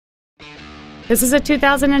This is a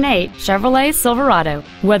 2008 Chevrolet Silverado.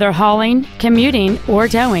 Whether hauling, commuting, or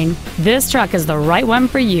towing, this truck is the right one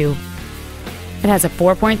for you. It has a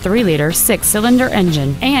 4.3-liter six-cylinder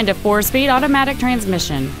engine and a 4-speed automatic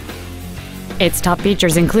transmission. Its top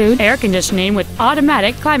features include air conditioning with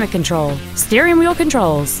automatic climate control, steering wheel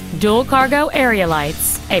controls, dual cargo area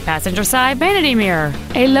lights, a passenger side vanity mirror,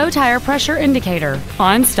 a low tire pressure indicator,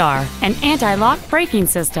 OnStar, an anti-lock braking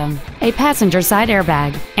system, a passenger side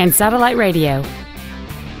airbag, and satellite radio.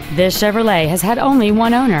 This Chevrolet has had only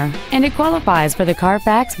one owner, and it qualifies for the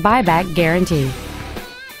Carfax buyback guarantee.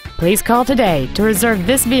 Please call today to reserve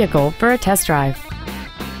this vehicle for a test drive.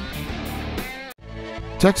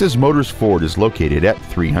 Texas Motors Ford is located at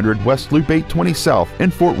 300 West Loop 820 South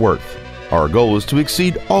in Fort Worth. Our goal is to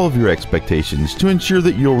exceed all of your expectations to ensure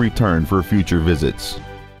that you'll return for future visits.